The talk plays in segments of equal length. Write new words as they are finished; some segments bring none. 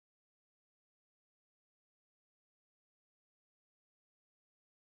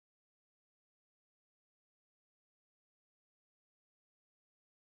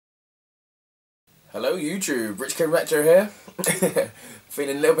Hello YouTube, Rich King Retro here.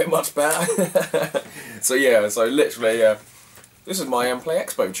 Feeling a little bit much better. So yeah, so literally, this is my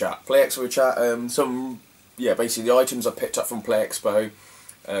Playexpo chat. Playexpo chat. Basically the items I picked up from Playexpo,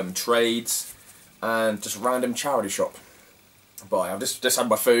 trades, and just random charity shop. But I've just had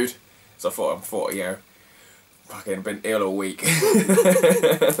my food, so I thought, you know, fucking been ill all week.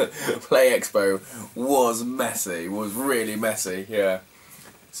 Playexpo was messy, was really messy, yeah.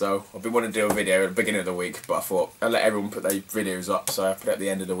 So I've been wanting to do a video at the beginning of the week, but I thought I'd let everyone put their videos up, so I put it at the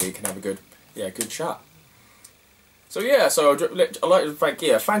end of the week and have a good chat. So yeah, so I'd like to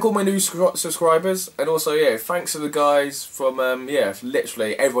thank all my new subscribers, and also thanks to the guys from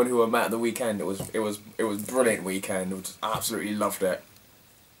literally everyone who I met at the weekend. It was a brilliant weekend. I just absolutely loved it.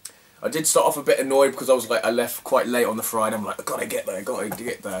 I did start off a bit annoyed because I left quite late on the Friday. I'm like, I gotta get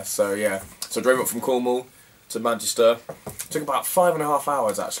there. So yeah, so I drove up from Cornwall to Manchester. It took about 5.5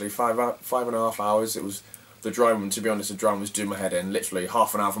 hours actually. 5.5 hours. It was the driving. To be honest, the driving was doing my head in. Literally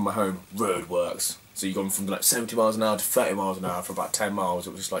half an hour from my home. Road works. So you've gone from like 70 miles an hour to 30 miles an hour for about 10 miles. It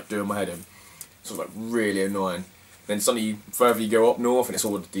was just like doing my head in. So it was like really annoying. Then suddenly further you go up north and it's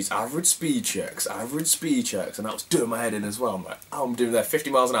all these average speed checks, and that was doing my head in as well. I'm like, oh, I'm doing that 50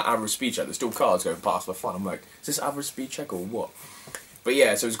 miles an hour average speed check. There's still cars going past for fun. I'm like, is this average speed check or what? But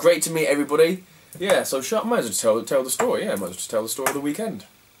yeah, so it was great to meet everybody. Yeah, so I might as well tell the story. Yeah, I might as well just tell the story of the weekend.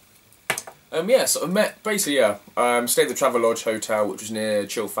 So I met basically stayed at the Travelodge Hotel, which was near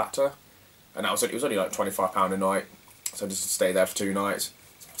Chill Factor, and it was only like £25 a night. So I just stayed there for 2 nights,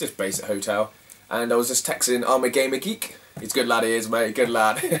 just basic hotel. And I was just texting I'm a Gamer Geek. He's a good lad, he is, mate, good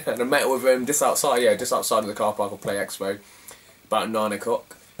lad. And I met with him just outside of the car park of Playexpo, about 9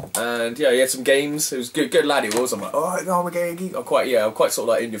 o'clock. And yeah, he had some games. It was good lad he was. I'm like, alright, I'm a Gamer Geek. I'm quite sort of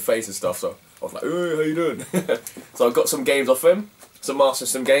like in your face and stuff. So I was like, hey, how you doing? So I got some games off him, some Master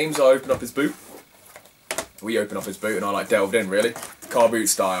System games. I opened up his boot. We opened up his boot and I like delved in really, car boot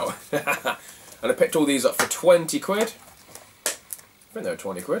style. And I picked all these up for 20 quid. I think they were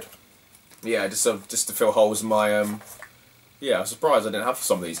 20 quid. Yeah, just to fill holes in my, I was surprised I didn't have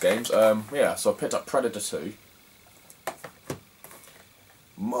some of these games. So I picked up Predator 2.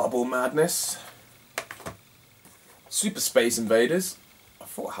 Marble Madness. Super Space Invaders. I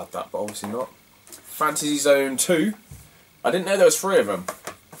thought I had that, but obviously not. Fantasy Zone 2. I didn't know there was 3 of them.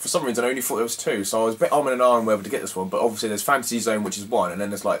 For some reason I only thought there was 2, so I was a bit on and on whether to get this one, but obviously there's Fantasy Zone, which is 1, and then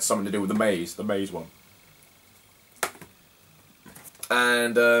there's like something to do with the maze one.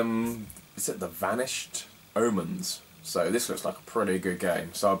 And is it The Vanished Omens? So this looks like a pretty good game,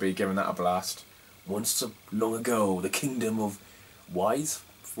 so I'll be giving that a blast. Once long ago, the kingdom of Wise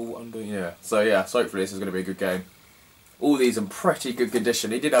fall under, So hopefully this is going to be a good game. All these in pretty good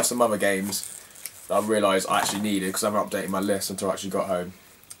condition. He did have some other games that I realised I actually needed because I haven't updated my list until I actually got home.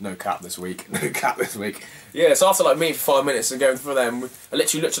 No cap this week. Yeah, so after like meeting for 5 minutes and going through them, I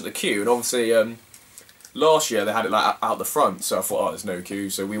literally looked at the queue, and obviously last year they had it like out the front, so I thought, oh, there's no queue.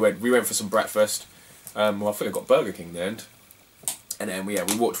 So we went for some breakfast. Well, I think I got Burger King in the end. And then we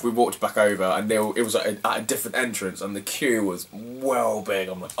walked back over, and it was like at a different entrance, and the queue was well big.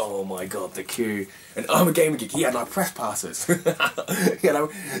 I'm like, oh my god, the queue! And I'm a Gamer Geek. He had like press passes, So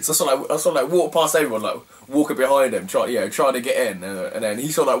I sort of like walked past everyone, like walking behind him, trying to get in, and then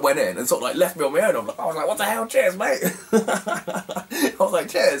he sort of like went in and sort of like left me on my own. I was like, what the hell? Cheers, mate! I was like,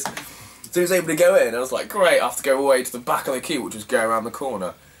 cheers. So he was able to go in, and I was like, great. I have to go away to the back of the queue, which was going around the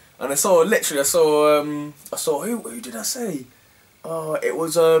corner, and I saw who did I see? Oh, it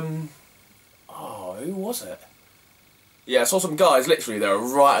was, who was it? Yeah, I saw some guys, literally, they were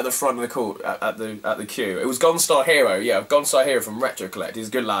right at the front of the court, at the queue. It was Gunstar Hero, Gunstar Hero from Retro Collect. He's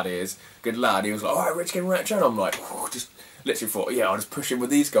a good lad, he is. Good lad. He was like, alright, Rich King Retro, and I'm like, just literally thought, I'll just push in with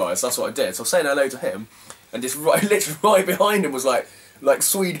these guys. That's what I did. So I was saying hello to him, and just literally right behind him was like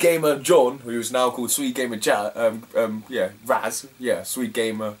Swede Gamer John, who is now called Swede Gamer Raz. Yeah, Swede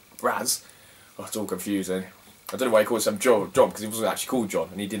Gamer Raz. Oh, it's all confusing. I don't know why he called himself John, because he wasn't actually called John,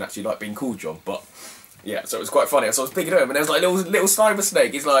 and he didn't actually like being called John, but yeah, so it was quite funny. So I was picking him, and there was like little cyber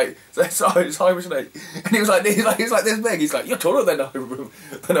snake. He's like, cyber snake, and he was like this big. He's like, you're taller than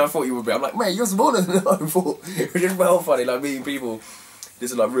I thought you would be. I'm like, mate, you're smaller than I thought. It was just well funny, like meeting people.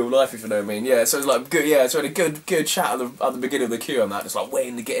 This is like real life, if you know what I mean. Yeah, so it was like good. Yeah, so we had a good chat at the beginning of the queue, and that just like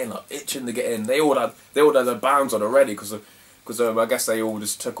waiting to get in, like itching to get in. They all had their bands on already, because I guess they all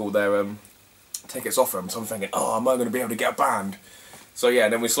just took all their tickets off them. So I'm thinking, oh, am I going to be able to get a band? So yeah,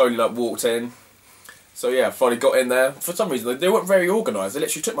 then we slowly like walked in. So yeah, finally got in there. For some reason, they weren't very organised. They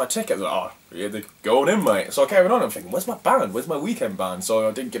literally took my ticket. They're like, oh, yeah, they're going in, mate. So I carried on. I'm thinking, where's my band? Where's my weekend band? So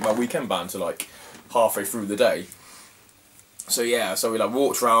I didn't get my weekend band till like halfway through the day. So yeah, so we like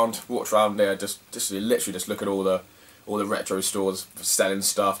walked around there, just literally just look at all the retro stores selling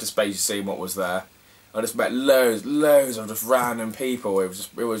stuff, just basically seeing what was there. I just met loads of just random people. It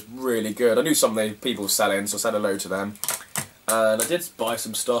was really good. I knew some of the people selling, so I said hello to them. And I did buy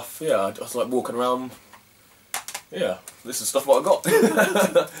some stuff. Yeah, I was like walking around. Yeah, this is stuff what I got.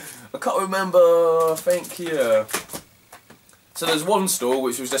 I can't remember. I think yeah. So there's one store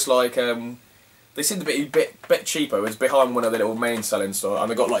which was just like they seemed to be a bit cheaper. It was behind one of the little main selling stores, and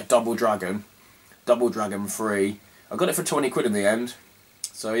they got like Double Dragon free. I got it for 20 quid in the end.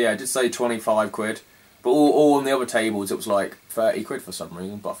 So yeah, I did say 25 quid. But all on the other tables it was like 30 quid for some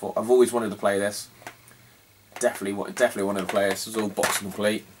reason. But I thought I've always wanted to play this. Definitely wanted to play this. It was all box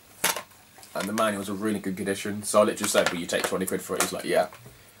complete, and the manual's a really good condition. So I literally said, "Will you take 20 quid for it?" He's like, "Yeah."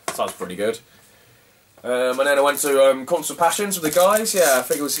 Sounds pretty good. And then I went to Console Passions with the guys. Yeah, I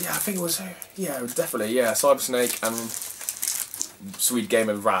think it was definitely Cybersnake and Sweet Game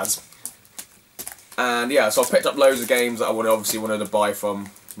of Raz. And yeah, so I picked up loads of games that I obviously wanted to buy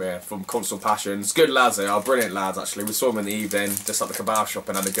from Console Passions. Good lads, they are brilliant lads actually. We saw them in the evening, just at the kebab shop,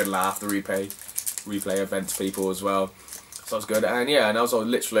 and had a good laugh. The replay events people as well. So that was good. And yeah, and I was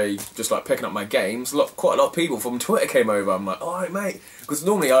literally just like picking up my games. Quite a lot of people from Twitter came over. I'm like, alright mate, because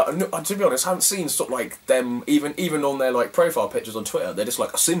normally I to be honest, I haven't seen sort of like them even on their like profile pictures on Twitter. They're just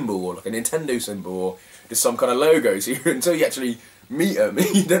like a symbol or like a Nintendo symbol or just some kind of logo. So until you actually meet them,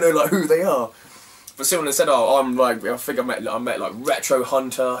 you don't know like who they are. But someone said, "Oh, I'm like, I think I met like Retro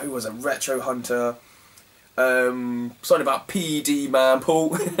Hunter. Who was a Retro Hunter? Something about PD Man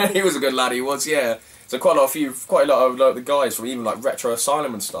Paul. He was a good lad. He was, yeah. So quite a lot of like, the guys from even like Retro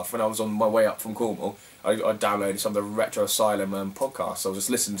Asylum and stuff. When I was on my way up from Cornwall, I downloaded some of the Retro Asylum podcasts. So I was just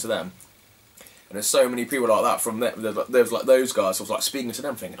listening to them. And there's so many people like that from there. There's like those guys. So I was like speaking to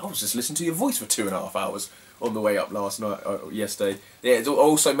them, thinking, I was just listening to your voice for 2.5 hours on the way up last night, yesterday. Yeah, I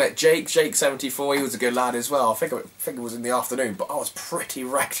also met Jake74. He was a good lad as well. I think it was in the afternoon, but I was pretty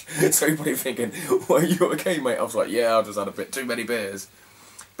wrecked. So you're probably thinking, "Well, you okay, mate?" I was like, "Yeah, I just had a bit too many beers."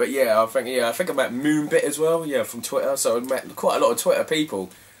 But yeah, I think I met Moonbit as well. Yeah, from Twitter. So I met quite a lot of Twitter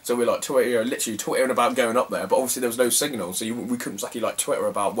people. So we're like literally twittering about going up there, but obviously there was no signal, so we couldn't exactly like Twitter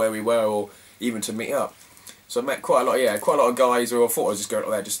about where we were or even to meet up. So I met quite a lot of guys who I thought I was just going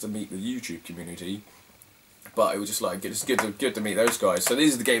up there just to meet the YouTube community. But it was just like it's good to meet those guys. So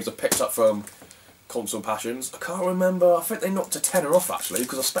these are the games I picked up from Console Passions. I can't remember. I think they knocked a tenner off actually,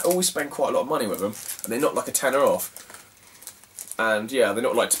 because I always spend quite a lot of money with them, and they knocked like a tenner off. And yeah, they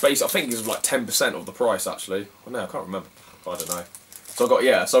knocked like space. I think it was like 10% of the price actually. Well, no, I can't remember. I don't know.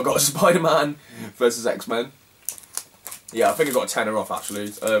 So I got Spider-Man versus X-Men. Yeah, I think I got a tenner off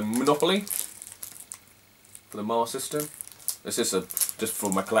actually. Monopoly for the Mars system. This is just for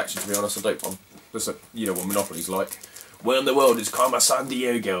my collection, to be honest. You know what Monopoly's like. Where in the world is Carmen San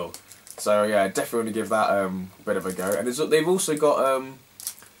Diego? So yeah, definitely want to give that a bit of a go. And they've also got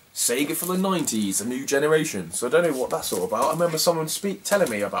Sega for the 90s, a new generation. So I don't know what that's all about. I remember someone telling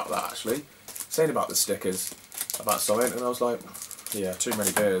me about that actually, saying about the stickers, about something, and I was like, yeah, too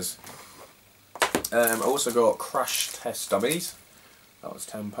many beers. I also got Crash Test Dummies. That was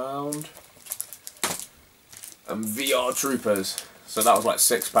 £10. And VR Troopers. So that was like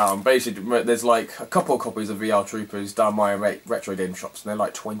 £6. Basically, there's like a couple of copies of VR Troopers down my retro game shops, and they're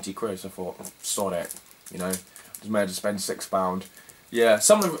like 20 quid. So I thought, sod it, you know, just made to spend £6. Yeah,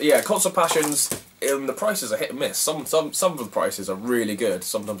 Console Passions. The prices are hit and miss. Some of the prices are really good.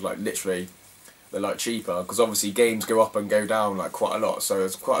 Sometimes like literally, they're like cheaper because obviously games go up and go down like quite a lot. So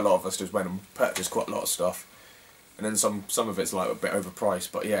there's quite a lot of us just went and purchased quite a lot of stuff, and then some of it's like a bit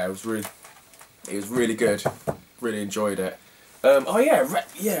overpriced. But yeah, it was really good. Really enjoyed it. Swede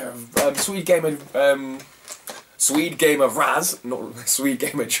Gamer Raz, not Swede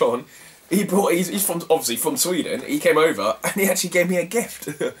Gamer John. He's obviously from Sweden. He came over and he actually gave me a gift,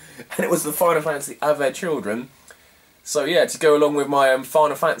 and it was the Final Fantasy Aved Children. So yeah, to go along with my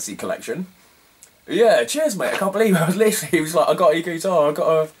Final Fantasy collection. Yeah, cheers, mate. I can't believe it. He was like, I got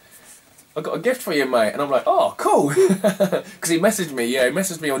a gift for you, mate. And I'm like, oh, cool. Because he messaged me. Yeah, he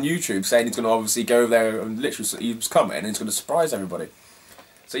messaged me on YouTube saying he's going to obviously go over there and literally he was coming and he's going to surprise everybody.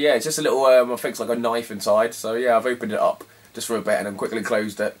 So yeah, it's just a little, I think it's like a knife inside. So yeah, I've opened it up just for a bit and then quickly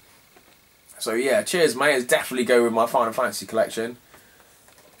closed it. So yeah, cheers, mate. It's definitely go with my Final Fantasy collection.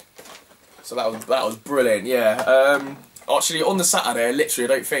 So that was brilliant. Yeah. Actually, on the Saturday, literally, I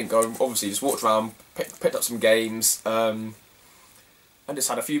don't think I obviously just walked around, picked up some games, and just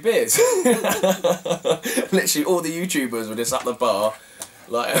had a few beers. Literally, all the YouTubers were just at the bar.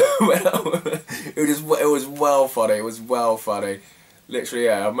 Like, it was well funny. It was well funny. Literally,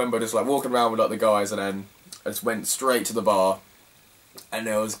 yeah. I remember just like walking around with like the guys, and then I just went straight to the bar, and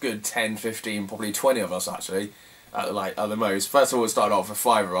there was good 10, 15, probably 20 of us actually, at the most. First of all, it started off with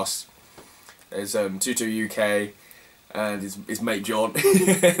 5 of us. There's Tutu UK and his mate John,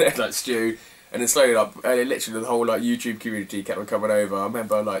 like Stu, and then slowly literally the whole like YouTube community kept on coming over. I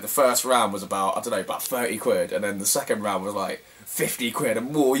remember like the first round was about, I don't know, about 30 quid, and then the second round was like 50 quid,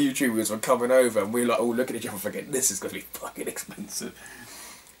 and more YouTubers were coming over, and we were like all looking at each other thinking, this is going to be fucking expensive.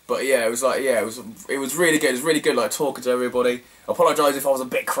 But yeah, it was like, yeah, it was really good. It was really good, like talking to everybody. I apologise if I was a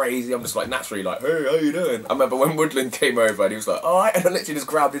bit crazy. I'm just like naturally like, hey, how you doing? I remember when Woodland came over and he was like, alright, and I literally just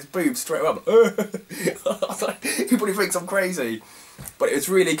grabbed his boobs straight up. I was like, everybody thinks I'm crazy. But it was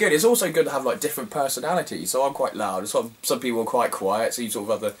really good. It's also good to have like different personalities. So I'm quite loud. Some people are quite quiet. So you sort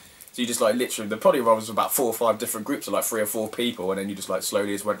of have so you just like literally, the probably was about 4 or 5 different groups of like 3 or 4 people, and then you just like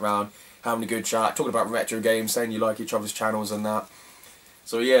slowly just went round having a good chat, talking about retro games, saying you like each other's channels and that.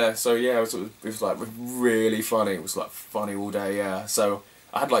 So yeah, it was like really funny. It was like funny all day, yeah. So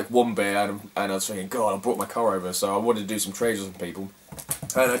I had like 1 beer and I was thinking, God, I brought my car over, so I wanted to do some trades with some people.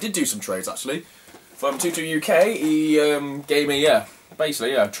 And I did do some trades actually. From Tutu UK, he gave me,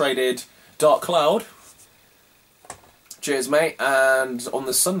 basically, traded Dark Cloud. Cheers, mate. And on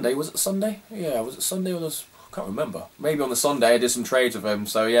the Sunday, was it Sunday? Yeah, was it Sunday or was, I can't remember. Maybe on the Sunday I did some trades with him,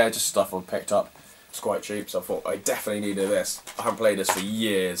 so yeah, just stuff I picked up. It's quite cheap, so I thought I definitely needed this. I haven't played this for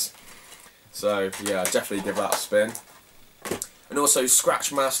years, so yeah, definitely give that a spin. And also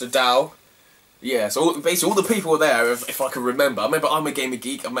Scratchmaster Dow. Yeah, so basically all the people were there, if I can remember. I remember I'm a Gamer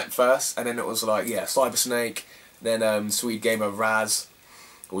Geek, I met first, and then it was like, yeah, Cyber Snake, then Swede Gamer Raz,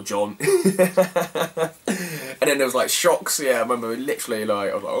 or John. And then there was like Shocks, yeah, I remember literally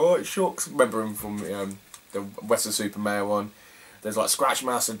like, I was like, oh, it's Shocks. Remember him from the Western Super Mayor one. There's like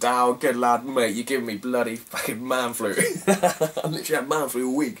Scratchmaster Dow, good lad, mate, you're giving me bloody fucking man flu. I literally had man flu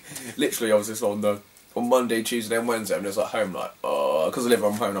all week. Literally, I was just on Monday, Tuesday and Wednesday, and I was at home like, oh, because I live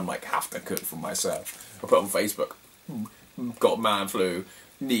on home, I'm like, have to cook for myself. I put on Facebook, got man flu,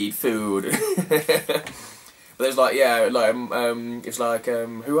 need food. But there's like, yeah, like, it's like,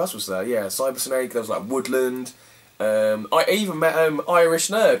 who else was there? Yeah, Cyber Snake, there was like Woodland. I even met Irish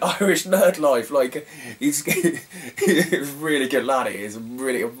Nerd Life. Like he's a really good lad. He is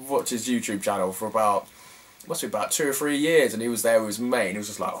really. I've watched his YouTube channel for about, must be about 2 or 3 years, and he was there with his mate. And he was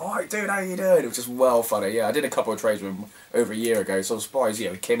just like, "Alright, dude, how you doing?" It was just well funny. Yeah, I did a couple of trades with him over a year ago, so I was surprised.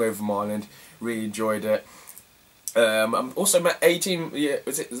 Yeah, he came over from Ireland, really enjoyed it. I also met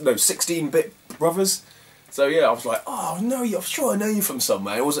 16-bit brothers. So yeah, I was like, oh no, I'm sure I know you from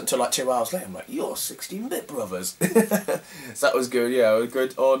somewhere. It wasn't until like 2 hours later, I'm like, you're 16-bit brothers. So that was good, yeah, it was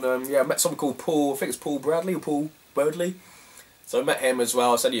good. On yeah, I met someone called Paul, I think it's Paul Bradley or Paul Birdley. So I met him as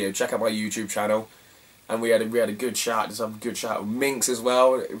well. I said, you check out my YouTube channel. And we had a good chat, just have a good chat with Minx as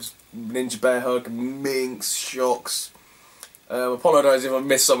well. It was Ninja Bear Hug, Minx, Shocks. Apologise if I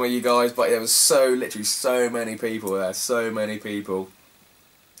missed some of you guys, but there was literally so many people there, so many people.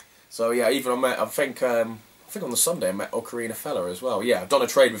 So yeah, even I think on the Sunday I met Ocarina Fella as well. Yeah, I've done a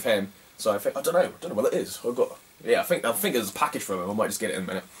trade with him. So I don't know what it is. I think there's a package from him. I might just get it in a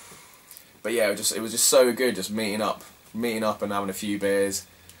minute. But yeah, it was just so good, just meeting up and having a few beers.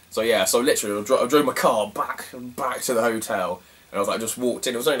 So yeah, so literally I drove my car back to the hotel, and I was like, just walked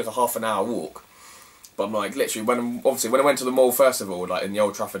in. It was only like a half an hour walk, but I'm like, literally when I went to the mall first of all, like in the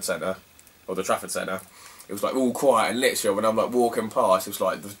Old Trafford Centre, or the Trafford Centre. It was like all quiet, and literally when I'm like walking past, it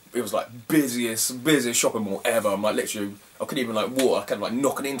was like busiest shopping mall ever. I'm like literally, I couldn't even like walk. I kept like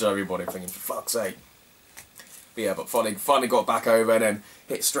knocking into everybody, thinking, for fuck's sake. But yeah, but finally got back over and then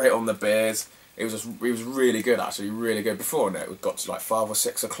hit straight on the beers. It was really good actually, really good. Before that, it got to like 5 or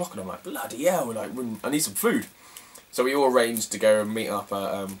 6 o'clock, and I'm like, bloody hell, I need some food. So we all arranged to go and meet up at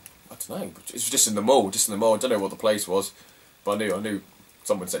I don't know, it was just in the mall. I don't know what the place was, but I knew.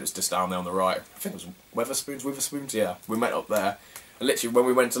 Someone said it's just down there on the right. I think it was Weatherspoons, yeah. We met up there. And literally when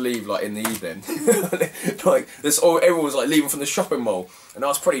we went to leave, like in the evening, like everyone was like leaving from the shopping mall, and I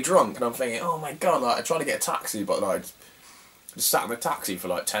was pretty drunk, and I'm thinking, oh my god, like I tried to get a taxi, but like just sat in the taxi for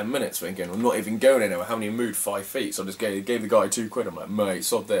like 10 minutes thinking, I'm not even going anywhere, I haven't even moved 5 feet, so I just gave the guy 2 quid. I'm like, mate,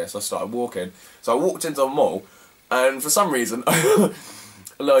 sod this. I started walking. So I walked into the mall, and for some reason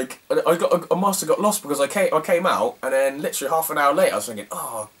like I must have got lost, because I came out, and then literally half an hour later I was thinking,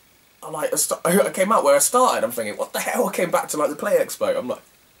 oh, I came out where I started. I'm thinking, what the hell? I came back to like the Playexpo. I'm like,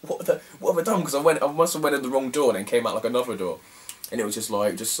 what have I done? Because I must have went in the wrong door and then came out like another door, and it was just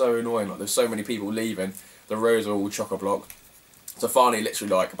so annoying. Like there's so many people leaving. The roads are all chock-a-block. So finally,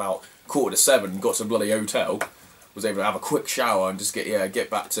 literally like about 7:15, got to the bloody hotel. Was able to have a quick shower and just get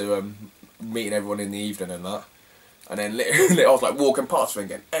back to meeting everyone in the evening and that. And then literally I was like walking past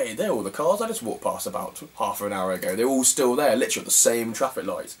thinking, hey, they're all the cars I just walked past about half an hour ago. They're all still there, literally at the same traffic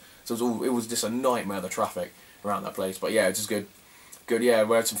lights. So it was just a nightmare, the traffic around that place. But yeah, it's just good. Good, yeah,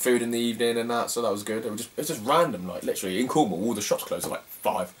 we had some food in the evening and that, so that was good. It was just random, like literally in Cornwall, all the shops closed at like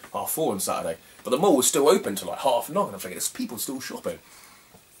 5, half 4 on Saturday. But the mall was still open till like 9:30, and I'm thinking, there's people still shopping.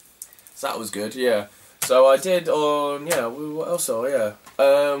 So that was good, yeah. So I did on, yeah, what else? Oh, yeah.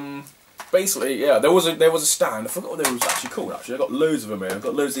 Basically, yeah, there was a stand. I forgot what they was actually called. Actually, I got loads of them here. I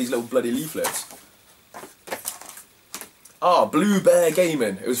got loads of these little bloody leaflets. Ah, Blue Bear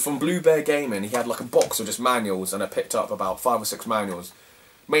Gaming. It was from Blue Bear Gaming. He had like a box of just manuals, and I picked up about 5 or 6 manuals,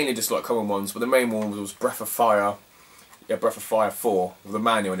 mainly just like common ones. But the main one was Breath of Fire. Yeah, Breath of Fire 4 with the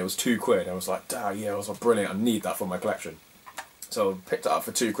manual, and it was £2. I was like, damn, yeah, I was like, brilliant. I need that for my collection. So I picked it up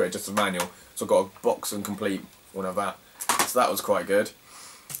for £2, just a manual. So I got a box and complete one of that. So that was quite good.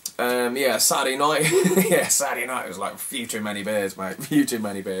 Yeah, Saturday night. Yeah, Saturday night was like a few too many beers, mate. A few too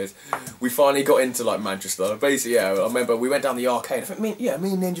many beers. We finally got into like Manchester. Basically, yeah, I remember we went down the arcade. I think me and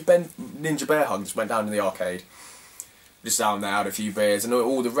Ninja Bear Hug just went down to the arcade. Just down there, had a few beers, and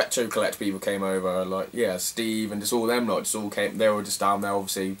all the Retro Collect people came over. Like, yeah, Steve and just all them lot just all came. They were just down there,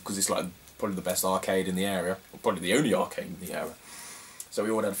 obviously, because it's like probably the best arcade in the area, or probably the only arcade in the area. So we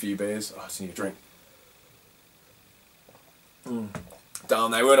all had a few beers. Oh, I just need a drink.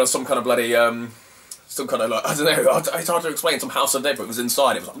 Down there, we went on some kind of bloody, some kind of like, I don't know, it's hard to explain, some House of Dead, but it was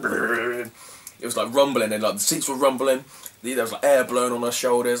inside, it was like rumbling, and like the seats were rumbling, there was like air blowing on our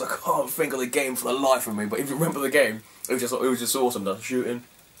shoulders. I can't think of the game for the life of me, but if you remember the game, it was just awesome, the shooting.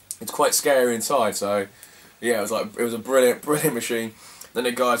 It's quite scary inside, so yeah, it was a brilliant machine. Then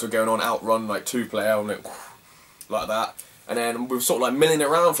the guys were going on OUTRUN, like 2-player, and like that, and then we were sort of like milling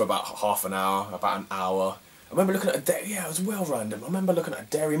around for about half an hour, about an hour. I remember looking at yeah, it was well random. I remember looking at a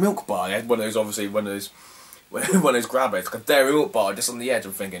dairy milk bar. They had one of those, obviously, one of those grabbers, like a dairy milk bar just on the edge.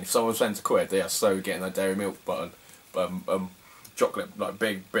 I'm thinking, if someone spends a quid, they are so getting that dairy milk bar, chocolate, like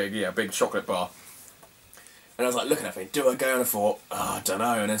big chocolate bar. And I was like looking at it, do I go? And I thought, oh, I don't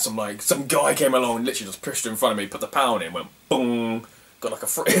know. And then some guy came along and literally just pushed it in front of me, put the pound in, went boom, got like a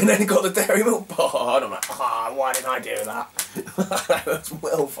free, and then he got the dairy milk bar. And I'm like, why did I do that? That's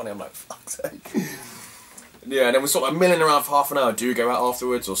well funny. I'm like, fuck's sake. Yeah, and then we're sort of like milling around for half an hour. Do we go out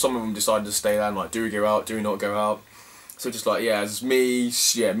afterwards? Or some of them decided to stay there and like, do we go out? Do we not go out? So just like, yeah, it's me,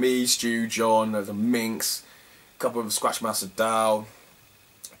 Stu, John, there's a Minx, a couple of Scratchmaster Dow,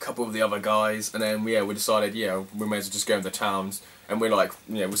 a couple of the other guys, and then yeah, we decided, yeah, we may as well just go into the towns. And we're like,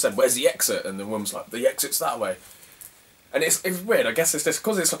 yeah, we said, where's the exit? And the woman's like, the exit's that way. And it's weird, I guess it's just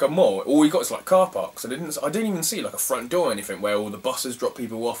because it's like a mall, all we got is like car parks. I didn't even see like a front door or anything where all the buses drop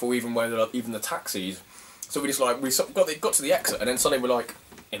people off, or even where even the taxis. So we just like, got to the exit, and then suddenly we're like,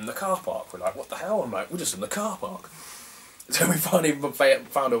 in the car park. We're like, what the hell? I'm like, we're just in the car park. So we finally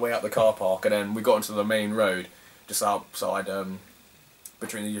found our way out the car park, and then we got into the main road, just outside,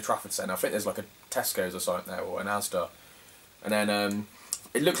 between the Trafford Centre. I think there's like a Tesco's or something there, or an Asda. And then,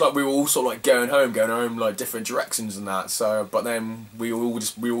 it looked like we were all sort of like going home like different directions and that. So, but then we all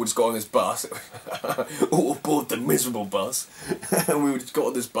just got on this bus, all aboard the miserable bus, and we just got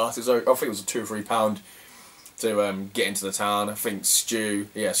on this bus. It was, I think it was a £2 or £3 to get into the town. I think Stu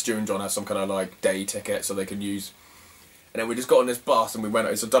and John had some kind of like day ticket so they can use. And then we just got on this bus and we went.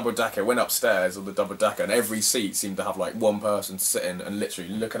 It's a double decker. Went upstairs on the double decker, and every seat seemed to have like one person sitting and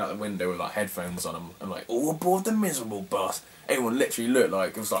literally looking out the window with like headphones on them, and like all aboard the miserable bus. Everyone literally looked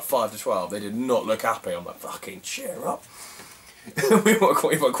like it was like 5 to 12. They did not look happy. I'm like, fucking cheer up. we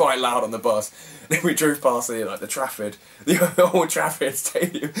were quite loud on the bus. Then we drove past the Trafford, the old Trafford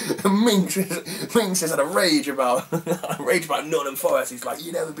Stadium. And Minx has had a rage about Nottingham Forest. He's like,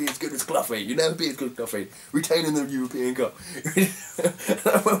 you never be as good as Cloughie. You never be as good as Cloughie. Retaining the European Cup. We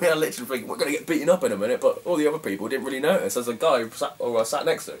were literally thinking we're going to get beaten up in a minute, but all the other people didn't really notice. There's a guy who sat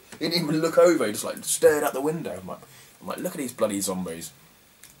next to him. He didn't even look over. He just like stared out the window. I'm like, look at these bloody zombies.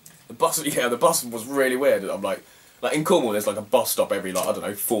 The bus was really weird. I'm like in Cornwall, there's like a bus stop every, like, I don't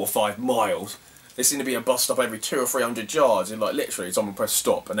know, 4 or 5 miles. There seemed to be a bus stop every 200 or 300 yards, and like literally someone press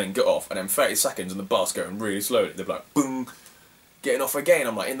stop and then get off, and then 30 seconds and the bus going really slowly. They'd be like, boom, getting off again.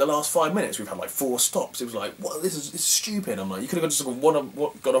 I'm like, in the last 5 minutes we've had like 4 stops. It was like, what? This is stupid. I'm like, you could have just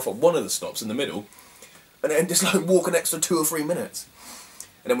got off at one of the stops in the middle, and then just like walk an extra 2 or 3 minutes.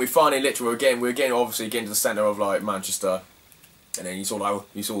 And then we finally literally we were again obviously getting to the centre of like Manchester. And then you saw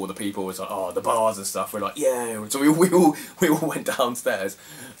all the people. It's like, oh, the bars and stuff. We're like, yeah. So we all went downstairs,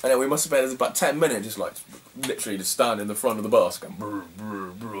 and then we must have been about 10 minutes, just like literally just standing in the front of the bus, going brr, brr,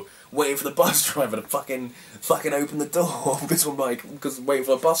 brr, waiting for the bus driver to fucking open the door because waiting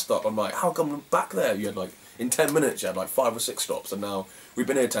for the bus stop. I'm like, how come back there you had like in 10 minutes you had like 5 or 6 stops, and now we've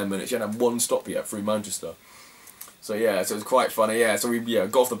been here 10 minutes, you hadn't had 1 stop yet through Manchester. So yeah, so it was quite funny, yeah. So we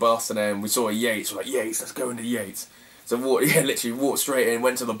got off the bus, and then we saw a Yates, we're like, Yates, let's go into Yates. So literally walked straight in,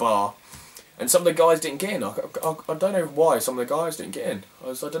 went to the bar, and some of the guys didn't get in. I don't know why some of the guys didn't get in.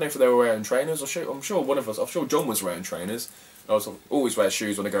 I don't know if they were wearing trainers, I'm sure one of us, I'm sure John was wearing trainers. I always wear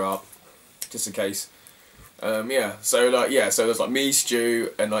shoes when I go out, just in case. Yeah, so there's like me,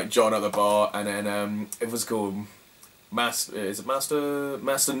 Stu, and like John at the bar, and then it was called Master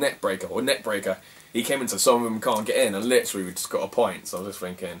Neckbreaker or Neckbreaker. He came into, some of them can't get in, and literally we just got a pint. So I was just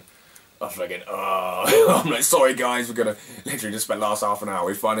thinking, oh, I'm like, sorry guys, we're gonna literally just spend the last half an hour.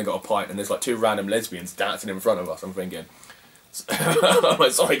 We finally got a pint, and there's like 2 random lesbians dancing in front of us. I'm thinking, I'm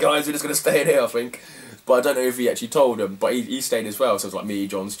like, sorry guys, we're just gonna stay in here, I think. But I don't know if he actually told them, but he stayed as well. So it was like me,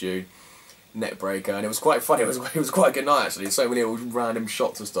 John, Stu, Neckbreaker, and it was quite funny. It was quite a good night actually. So many little random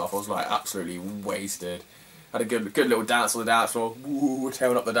shots and stuff. I was like absolutely wasted. Had a good little dance on the dance floor. Woo,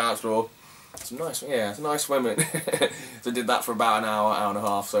 tearing up the dance floor. It's nice, yeah, it's nice swimming. So I did that for about an hour, hour and a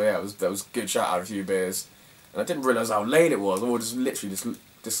half. So yeah, that was a good chat, had a few beers, and I didn't realise how late it was. I just literally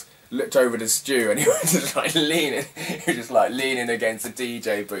just looked over to Stu, and he was just like leaning. He was just like leaning against the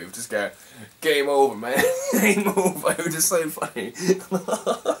DJ booth, just going, "Game over, man, game over." It was just so funny.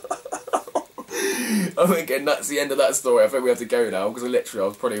 I'm thinking that's the end of that story. I think we have to go now because I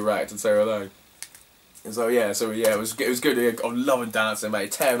was pretty wrecked, and so were they. So yeah, it was good. I was loving dancing,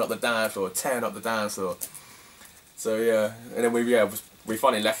 mate. Tearing up the dance floor, So yeah, and then we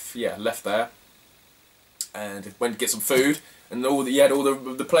finally left there, and went to get some food. And you had all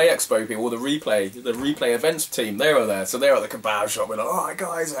the Playexpo people, all the replay events team. They were there, so they were at the kebab shop. We're like, all right,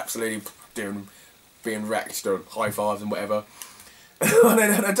 guys, absolutely being wrecked, or high fives and whatever.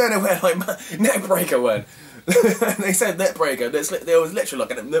 And I don't know where like Neckbreaker went. They said Neckbreaker. There was literally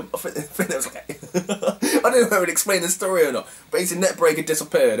like I think there was like I don't know if I would explain the story or not. Basically, Neckbreaker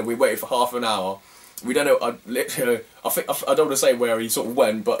disappeared, and we waited for half an hour. We don't know. I don't want to say where he sort of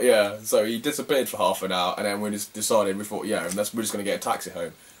went, but yeah. So he disappeared for half an hour, and then we just decided we're just going to get a taxi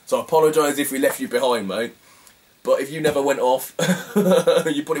home. So I apologise if we left you behind, mate. But if you never went off,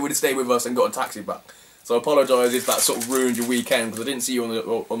 you probably would have stayed with us and got a taxi back. So I apologise if that sort of ruined your weekend, because I didn't see you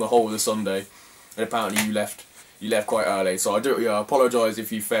on the whole of the Sunday, and apparently you left quite early. So I apologise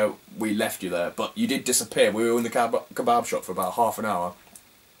if you felt we left you there, but you did disappear. We were in the kebab shop for about half an hour.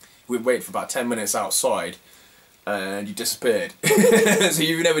 We waited for about 10 minutes outside, and you disappeared. So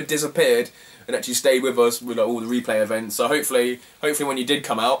you never disappeared and actually stayed with us with like, all the replay events. So hopefully when you did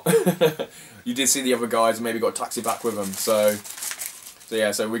come out, you did see the other guys and maybe got a taxi back with them. So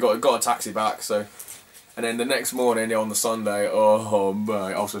yeah, so we got a taxi back. So. And then the next morning on the Sunday, oh mate,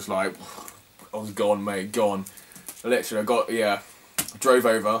 I was just like, I was gone, mate, gone. Literally, I drove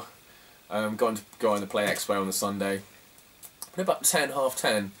over, got to go on the Playexpo on the Sunday. Probably about 10, half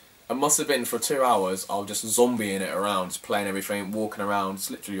 10. It must have been for 2 hours. I was just zombieing it around, just playing everything, walking around, just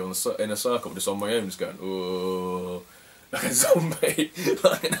literally in a circle, just on my own, just going, oh, like a zombie,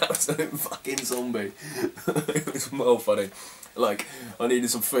 like an absolute fucking zombie. It was well funny. Like, I needed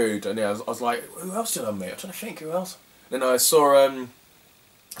some food, and yeah, I was like, who else did I meet? I'm trying to think, who else? Then I saw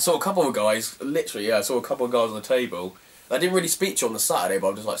a couple of guys, literally, yeah, I saw a couple of guys on the table. I didn't really speak to on the Saturday, but I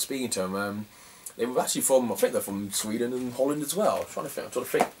was just like speaking to them. They were actually from, I think they're from Sweden and Holland as well. I'm trying to think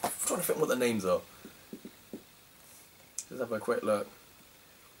what their names are. Let's have a quick look.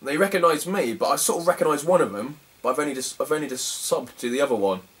 They recognised me, but I sort of recognised one of them, but I've only just subbed to the other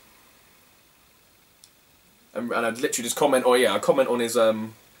one. And I'd literally just comment, I comment on his like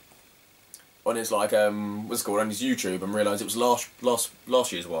what's it called, on his YouTube, and realised it was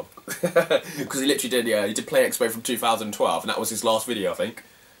last year's one. Because he literally did, he did Playexpo from 2012, and that was his last video, I think.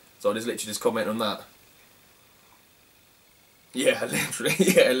 So I just literally just comment on that. Yeah, literally,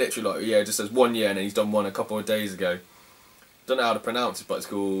 like, it just says 1 year, and then he's done one a couple of days ago. Don't know how to pronounce it, but it's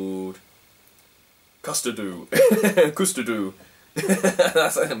called Custadu. Custadu.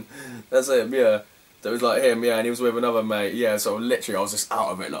 That's him, yeah. So it was like him, yeah, and he was with another mate, yeah, so literally I was just out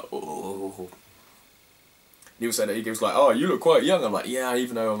of it, like, oh. He was like, oh, you look quite young. I'm like, yeah,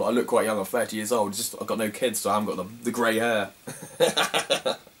 even though I look quite young, I'm 30 years old, just I've got no kids, so I haven't got the grey hair.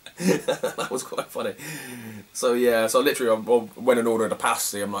 That was quite funny. So yeah, so literally I went and ordered a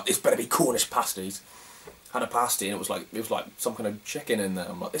pasty. I'm like, this better be Cornish pasties. Had a pasty, and it was like some kind of chicken in there.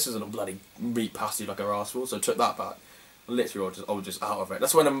 I'm like, this isn't a bloody meat pasty like I asked for, so I took that back. Literally, I was just out of it.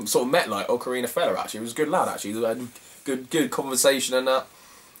 That's when I sort of met like Ocarina Fella. Actually, he was a good lad. Actually, we had good conversation and that.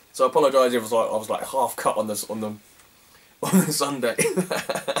 So I apologise if I was like half cut on the Sunday.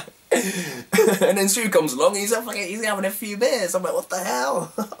 And then Stu comes along. He's having a few beers. I'm like, what the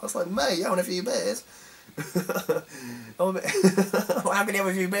hell? I was like, mate, you having a few beers? How can you have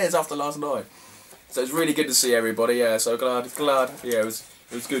a few beers after last night? So it's really good to see everybody. Yeah, so glad. Yeah, it was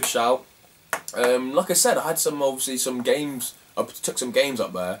a good shout. Like I said, I had obviously some games. I took some games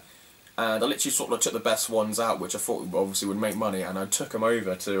up there, and I literally sort of took the best ones out, which I thought obviously would make money, and I took them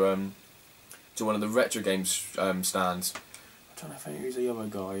over to one of the retro games stands. I don't know if he was the other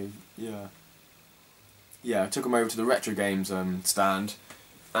guy. Yeah, I took them over to the retro games stand,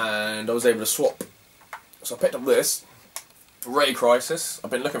 and I was able to swap. So I picked up this Ray Crisis.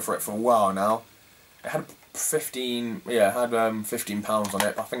 I've been looking for it for a while now. It had 15. Yeah, it had £15 on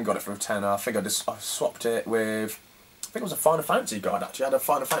it. I think I got it for a tenner. I think I swapped it with. I think it was a Final Fantasy guide actually. I had a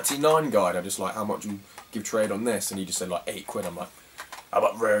Final Fantasy 9 guide. I just like, how much you give trade on this, and he just said like £8. I'm like, how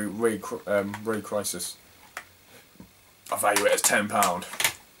about Ray Crisis? I value it as £10.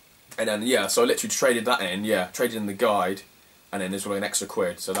 And then yeah, so I literally traded that in. Yeah, traded in the guide, and then there's like an extra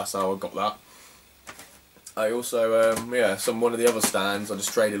 £1. So that's how I got that. I also yeah, one of the other stands I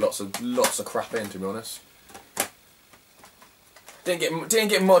just traded lots of crap in, to be honest. Didn't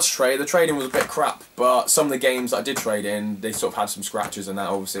get much trade. The trading was a bit crap, but some of the games that I did trade in, they sort of had some scratches, and that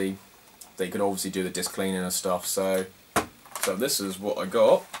obviously they could obviously do the disc cleaning and stuff. So this is what I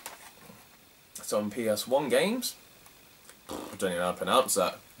got. Some PS1 games. I don't even know how to pronounce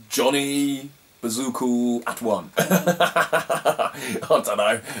that. Johnny Bazooka at 1. I don't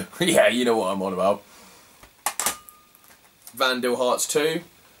know. Yeah, you know what I'm on about. Vandal Hearts 2.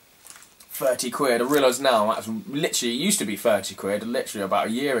 £30. I realise now that's literally, it used to be £30. Literally about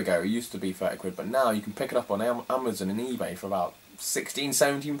a year ago it used to be £30, but now you can pick it up on Amazon and eBay for about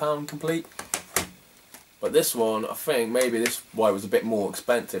 £16–17 complete. But this one, I think maybe this why it was a bit more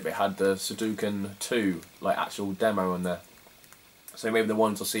expensive. It had the Sudoku 2 like actual demo in there. So maybe the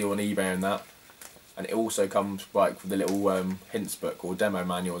ones I'll see on eBay and that. And it also comes like with the little hints book or demo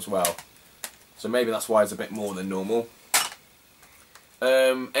manual as well. So maybe that's why it's a bit more than normal.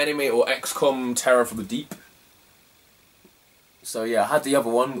 Enemy or XCOM Terror for the Deep. So yeah, I had the other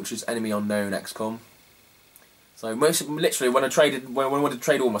one, which is Enemy Unknown XCOM. So literally when I wanted to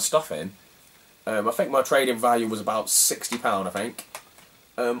trade all my stuff in, I think my trading value was about £60, I think.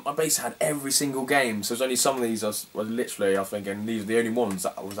 I basically had every single game, so there's only some of these I was thinking these are the only ones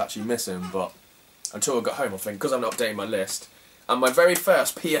that I was actually missing, but until I got home I think, because I'm not updating my list, and my very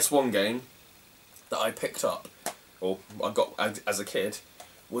first PS1 game that I picked up, or I got as a kid,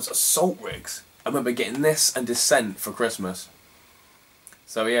 was Assault Rigs. I remember getting this and Descent for Christmas.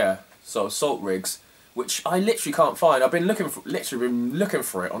 So yeah, so Assault Rigs, which I literally can't find. I've been looking for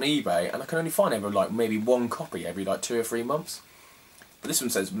it on eBay, and I can only find every like maybe one copy every like 2 or 3 months. But this one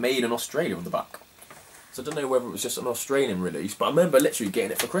says made in Australia on the back. So I don't know whether it was just an Australian release, but I remember literally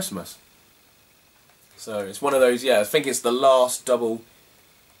getting it for Christmas. So it's one of those, yeah, I think it's the last double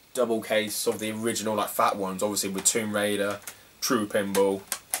case of the original like fat ones, obviously with Tomb Raider, True Pinball.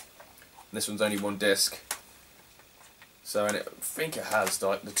 And this one's only one disc. So and I think it has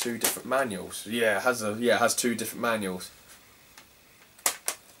like the 2 different manuals. Yeah, it has 2 different manuals.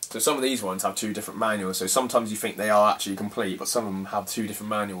 So some of these ones have 2 different manuals, so sometimes you think they are actually complete, but some of them have 2 different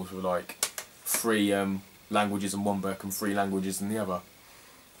manuals with like 3 languages in one book and 3 languages in the other.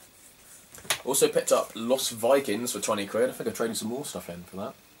 Also picked up Lost Vikings for £20. I think I traded some more stuff in for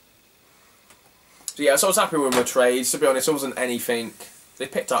that. So yeah, so I was happy with my trades. To be honest, it wasn't anything. They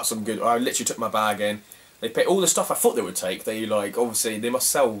picked up some good. I literally took my bag in. They picked all the stuff I thought they would take. They like obviously they must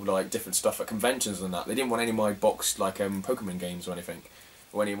sell like different stuff at conventions and that. They didn't want any of my boxed like Pokemon games or anything,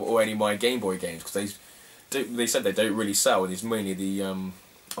 or any of my Game Boy games, because they said they don't really sell. These mainly the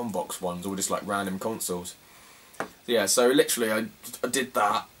unboxed ones or just like random consoles. So yeah, so literally I did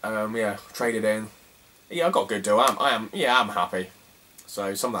that. Yeah, traded in. Yeah, I got a good deal. I'm happy.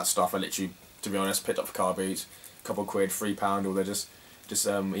 So some of that stuff I literally, to be honest, picked up for car beats, a couple of quid, £3, or they're just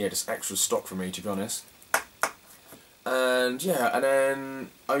extra stock for me, to be honest. And yeah, and then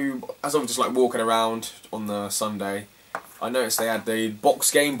as I was just like walking around on the Sunday, I noticed they had the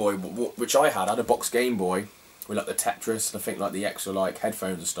box Game Boy, which I had a box Game Boy with like the Tetris and I think like the extra like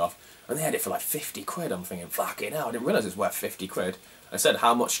headphones and stuff, and they had it for like £50. I'm thinking, fucking hell, I didn't realise it was worth £50. I said,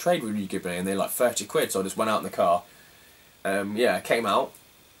 how much trade would you give me? And they're like £30, so I just went out in the car. Yeah, came out.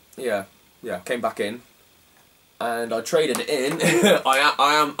 Yeah, came back in, and I traded it in.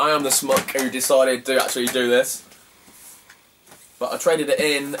 I am the smuck who decided to actually do this. But I traded it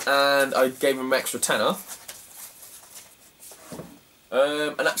in, and I gave him an extra tenner.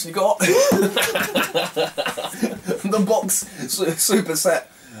 And actually got the box Super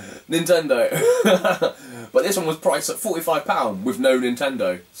Set Nintendo. But this one was priced at £45 with no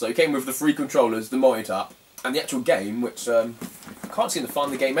Nintendo. So it came with the 3 controllers, the multi-tap, and the actual game, which I can't seem to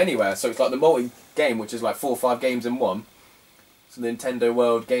find the game anywhere. So it's like the multi-game, which is like 4 or 5 games in one. It's the Nintendo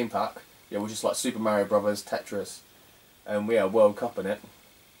World Game Pack. Yeah, which is like Super Mario Brothers, Tetris, and we have World Cup in it.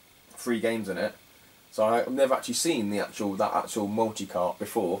 3 games in it. So I've never actually seen that actual multi-cart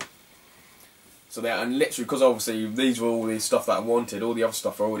before. So there, and literally, because obviously these were all the stuff that I wanted, all the other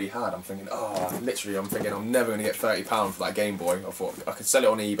stuff I already had. I'm thinking, oh, literally, I'm thinking I'm never going to get £30 for that Game Boy. I thought I could sell it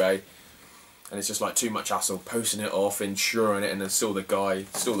on eBay, and it's just like too much hassle posting it off, insuring it, and then still the guy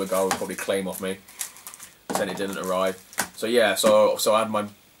would probably claim off me, saying it didn't arrive. So yeah, so I had my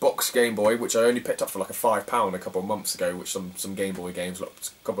box Game Boy, which I only picked up for like a £5 a couple of months ago, which some Game Boy games, like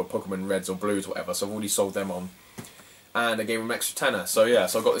a couple of Pokemon Reds or Blues, or whatever. So I've already sold them on, and I gave them an extra tenner. So yeah,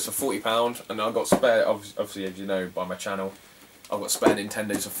 so I got this for £40, and I got spare. Obviously, as you know by my channel, I've got spare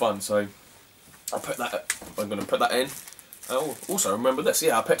Nintendos for fun. So I'm going to put that in. Oh, also remember this.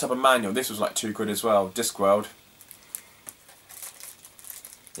 Yeah, I picked up a manual. This was like £2 as well. Discworld.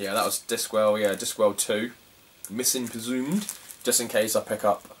 Yeah, that was Discworld. Yeah, Discworld 2. Missing presumed. Just in case I pick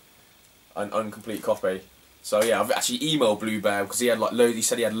up an incomplete copy. So yeah, I've actually emailed Blue Bear because he had like he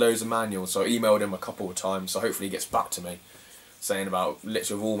said he had loads of manuals, so I emailed him a couple of times. So hopefully he gets back to me, saying about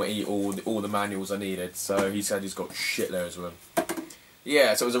literally all the manuals I needed. So he said he's got shitloads of them.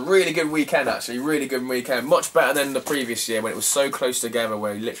 Yeah, so it was a really good weekend actually, really good weekend. Much better than the previous year when it was so close together,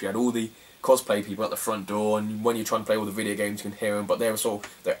 where you literally had all the cosplay people at the front door, and when you're trying to play all the video games you can hear them, but they're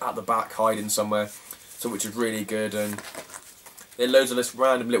at the back hiding somewhere, so which is really good. And there are loads of this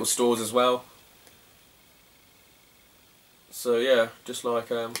random little stores as well. So yeah, just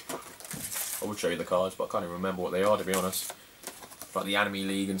like I would show you the cards, but I can't even remember what they are, to be honest. Like the Anime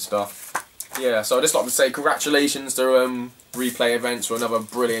League and stuff. Yeah, so I'd just like to say congratulations to Replay Events for another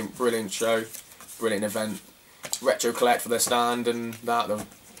brilliant show, brilliant event. Retro Collect for their stand and that.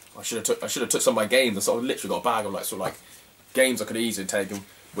 I should have took some of my games. I sort of literally got a bag of like games I could have easily taken,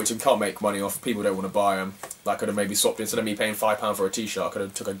 which I can't make money off. People don't want to buy them. I could have maybe swapped, instead of me paying £5 for a T-shirt, I could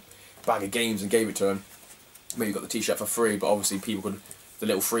have took a bag of games and gave it to them. Maybe got the T-shirt for free, but obviously people could,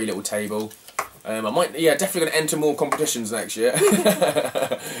 the free little table. I might, yeah, definitely going to enter more competitions next year.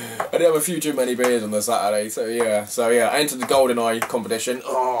 I did have a few too many beers on the Saturday, so yeah, I entered the GoldenEye competition.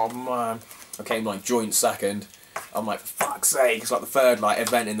 Oh man, I came like joint second. I'm like, for fuck's sake, it's like the third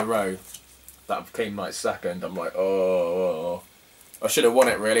event in the row that came like second. I'm like, oh. I should have won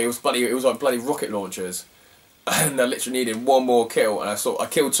it really. It was like bloody rocket launchers, and I literally needed one more kill, and I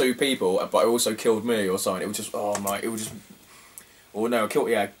killed 2 people, but I also killed me or something. It was just, oh my, it was just, oh no,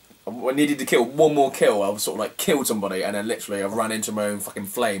 I needed to kill one more kill. I was sort of like killed somebody, and then literally I ran into my own fucking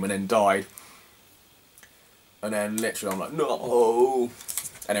flame and then died. And then literally I'm like, no,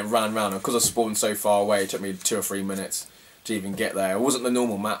 and then ran round, and because I spawned so far away, it took me 2 or 3 minutes to even get there. It wasn't the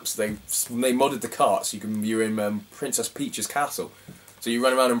normal maps. They modded the carts. So you're in Princess Peach's castle. So you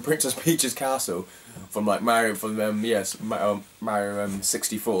run around in Princess Peach's castle from like Mario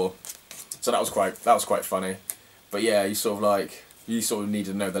 64. So that was quite funny. But yeah, you sort of need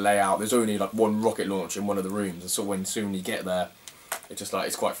to know the layout. There's only like one rocket launcher in one of the rooms, and so when soon you get there,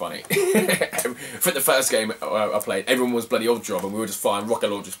 it's quite funny. For the first game I played, everyone was bloody odd job, and we were just firing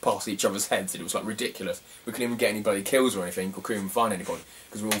rocket launchers past each other's heads, and it was like ridiculous. We couldn't even get any bloody kills or anything, or couldn't even find anybody,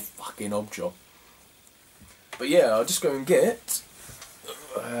 because we were all fucking odd job. But yeah, I'll just go and get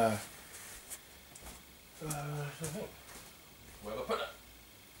where have I put it?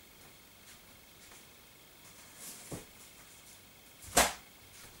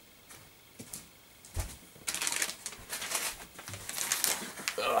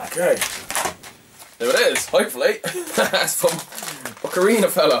 Okay, there it is, hopefully. That's from Ocarina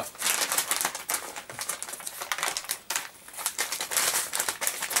fella.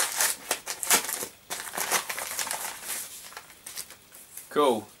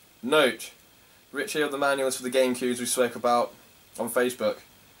 Cool. Note, Rich here of the manuals for the GameCubes we spoke about on Facebook.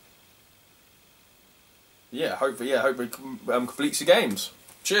 Yeah, hopefully completes your games.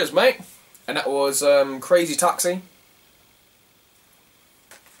 Cheers, mate. And that was Crazy Taxi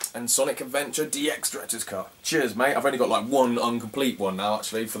and Sonic Adventure DX Director's Cut. Cheers, mate. I've only got like one incomplete one now,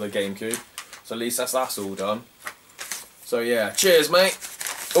 actually, for the GameCube. So at least that's all done. So yeah, cheers, mate.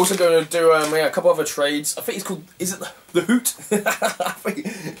 Also going to do a couple other trades. I think it's called, is it the Hoot? I think,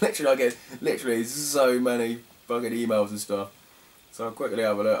 literally, I get so many fucking emails and stuff. So I'll quickly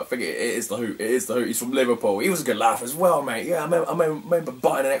have a look. I think it is the Hoot. It is the Hoot. He's from Liverpool. He was a good laugh as well, mate. Yeah, I remember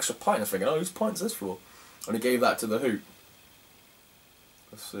buying an extra pint. I was thinking, oh, whose pint's this for? And he gave that to the Hoot.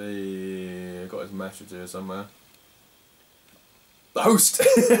 Let's see, I got his message here somewhere. 'Cause I think it is the Hoot. It is the Hoot. He's from Liverpool. He was a good laugh as well, mate. Yeah, I remember buying an extra pint. I was thinking, oh, whose pint's this for? And he gave that to the Hoot. Let's see, I got his message here somewhere. The host.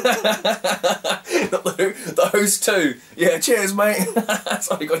 Not the host too. Yeah, cheers, mate.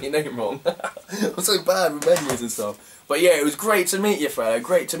 Sorry, I got your name wrong. I'm so bad with memories and stuff. But yeah, it was great to meet you, fella.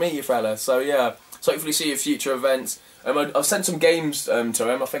 Great to meet you, fella. So yeah, so hopefully see you at future events. I've sent some games to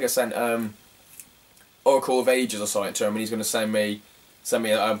him. I think I sent Oracle of Ages or something to him, and he's going to send me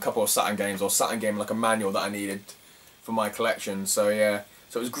a couple of Saturn games, or Saturn game like a manual that I needed for my collection. So yeah,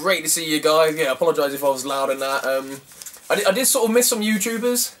 so it was great to see you guys. Yeah, I apologise if I was loud in that. I did sort of miss some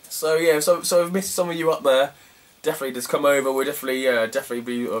YouTubers, so yeah, so I've missed some of you up there. Definitely just come over. We'll definitely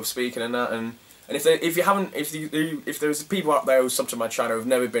be speaking and that. And if there's people up there who sub to my channel who've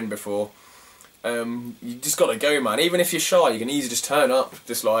never been before, you just gotta go, man. Even if you're shy, you can easily just turn up,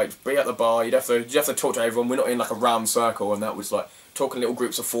 just like be at the bar. You have to talk to everyone. We're not in like a round circle, and that was like talking little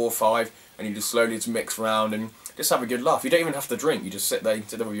groups of 4 or 5, and you just slowly just mix around and just have a good laugh. You don't even have to drink. You just sit there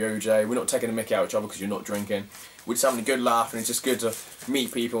with your OJ. We're not taking a mickey out of each other because you're not drinking. We're just having a good laugh, and it's just good to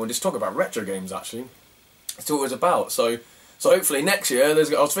meet people and just talk about retro games. Actually, that's what it was about. So hopefully next year, I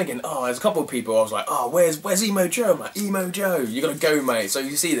was thinking, oh, there's a couple of people. I was like, oh, where's Emo Joe? I'm like, Emo Joe, you gotta go, mate. So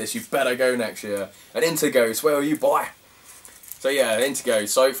you see this, you better go next year. And Interghost, where are you, boy? So yeah, Interghost.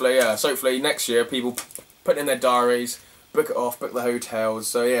 So hopefully next year, people put in their diaries, book it off, book the hotels.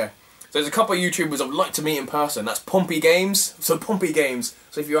 So yeah. So there's a couple of YouTubers I'd like to meet in person. That's Pompey Games. So Pompey Games.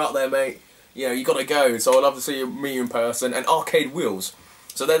 So if you're out there, mate, you know, you gotta go. So I'd love to see you meet in person. And Arcade Wheels.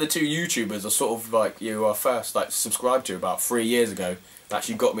 So they're the 2 YouTubers I sort of like first like subscribed to about 3 years ago. That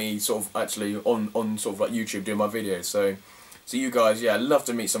actually got me sort of actually on sort of like YouTube doing my videos. So you guys, yeah, I'd love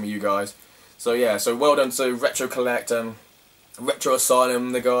to meet some of you guys. So yeah, so well done to Retro Collect, Retro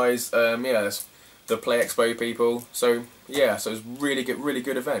Asylum, the guys, yeah, that's the Playexpo people. So yeah, so it's really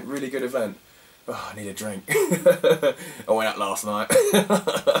good event. Oh, I need a drink. I went out last night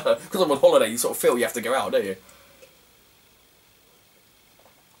because I'm on holiday. You sort of feel you have to go out, don't you?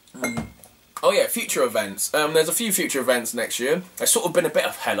 Oh yeah, future events. There's a few future events next year. There's sort of been a bit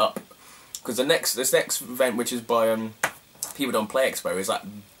of hell up because this next event, which is by people on Playexpo, is like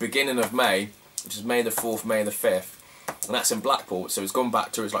beginning of May, which is May the 4th, May the 5th, and that's in Blackpool. So it's gone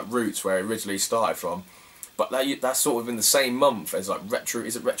back to its like roots where it originally started from. But that's sort of in the same month as like Retro.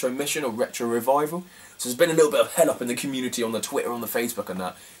 Is it Retro Mission or Retro Revival? So there's been a little bit of hell up in the community on the Twitter, on the Facebook, and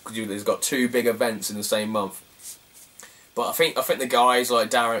that because there's got 2 big events in the same month. But I think the guys like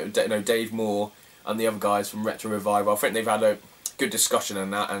Dave Moore and the other guys from Retro Revival, I think they've had a good discussion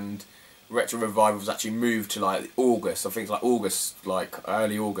on that, and Retro Revival's actually moved to like August. I think it's like August, like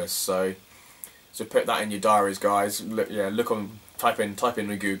early August. So put that in your diaries, guys. Type in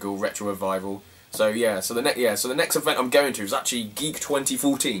the Google Retro Revival. So yeah, so the next event I'm going to is actually Geek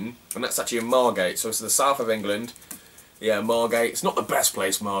 2014, and that's actually in Margate. So it's the south of England. Yeah, Margate. It's not the best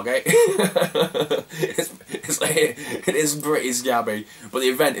place, Margate. It is pretty scabby, but the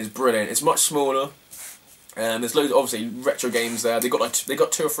event is brilliant. It's much smaller, and there's loads, obviously, retro games there. They got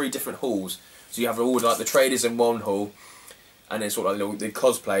 2 or 3 different halls. So you have all like the traders in one hall, and then sort of like the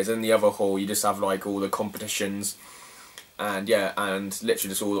cosplayers in the other hall. You just have like all the competitions, and yeah, and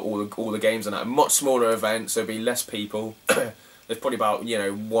literally just all the games and that. A much smaller event, so it'll be less people. There's probably about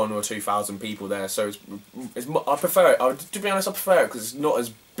 1,000 or 2,000 people there, so I prefer it. To be honest, I prefer it because it's not as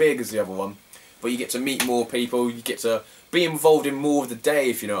big as the other one, but you get to meet more people. You get to be involved in more of the day,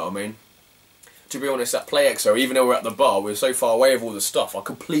 if you know what I mean. To be honest, at Playexpo, even though we're at the bar, we're so far away with all the stuff. I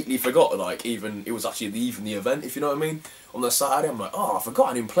completely forgot like even it was actually the event, if you know what I mean. On the Saturday, I'm like, oh, I forgot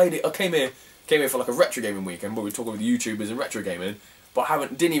I didn't play it. I came here for like a retro gaming weekend, but we were talking with YouTubers and retro gaming,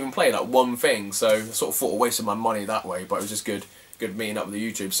 but didn't even play like one thing. So I sort of thought I wasted my money that way, but it was just good meeting up with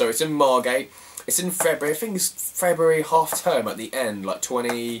the YouTube. So it's in Margate. It's in February. I think it's February half term at the end, like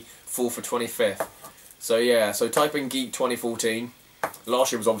 24th or 25th. So yeah, so type in Geek 2014.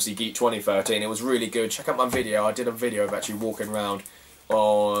 Last year was obviously Geek 2013. It was really good. Check out my video. I did a video of actually walking around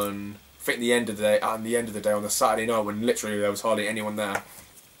on, I think the end of the day, on the Saturday night when literally there was hardly anyone there.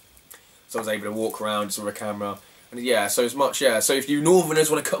 So I was able to walk around just with a camera. And yeah, so as much, yeah. So if you Northerners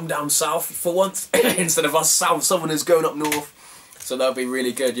want to come down south for once, instead of us Southerners going up north, so that'll be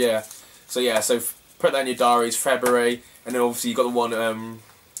really good, yeah. So yeah, so put that in your diaries, February, and then obviously you got the one,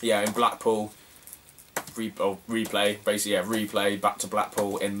 yeah, in Blackpool, replay, basically, yeah, replay back to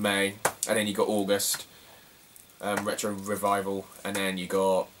Blackpool in May, and then you got August, Retro Revival, and then you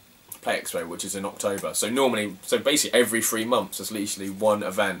got Playexpo, which is in October. So normally, so basically every 3 months, there's literally one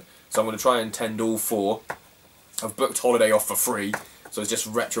event. So I'm going to try and attend all 4. I've booked holiday off for free, so it's just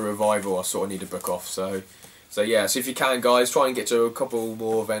Retro Revival I sort of need to book off. So yeah, so if you can, guys, try and get to a couple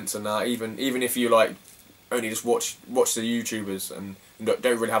more events and that. Even if you like only just watch the YouTubers and don't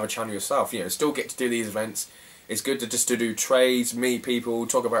really have a channel yourself, still get to do these events. It's good to just to do trades, meet people,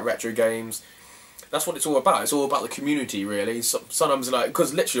 talk about retro games. That's what it's all about. It's all about the community, really. So, sometimes, like,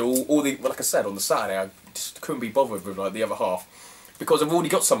 because literally all the, like I said, on the Saturday, I just couldn't be bothered with like the other half because I've already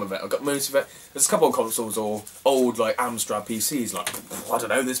got some of it. I've got most of it. There's a couple of consoles or old like Amstrad PCs, like I don't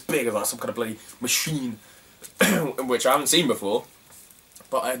know, this big, like some kind of bloody machine, which I haven't seen before.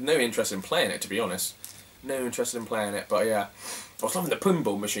 But I had no interest in playing it, to be honest. No interest in playing it. But yeah, I was loving the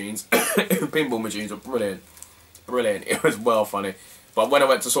pinball machines. Pinball machines were brilliant, brilliant. It was well funny. But when I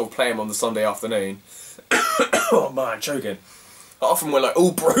went to sort of play them on the Sunday afternoon, oh man, choking. Half of them were like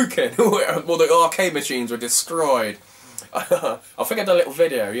all broken. Well, the arcade machines were destroyed. I think I done a little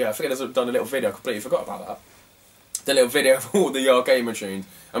video. Yeah, I think I done a little video. I completely forgot about that. The little video of all the arcade machines,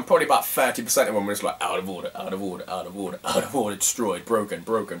 and probably about 30% of them were just like out of order, out of order, out of order, out of order, destroyed, broken,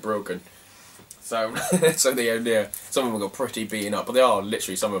 broken, broken. So, so yeah, some of them got pretty beaten up, but they are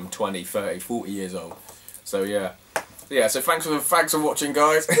literally some of them 20, 30, 40 years old. So yeah. Yeah, so thanks for watching,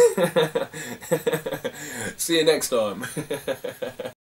 guys. See you next time.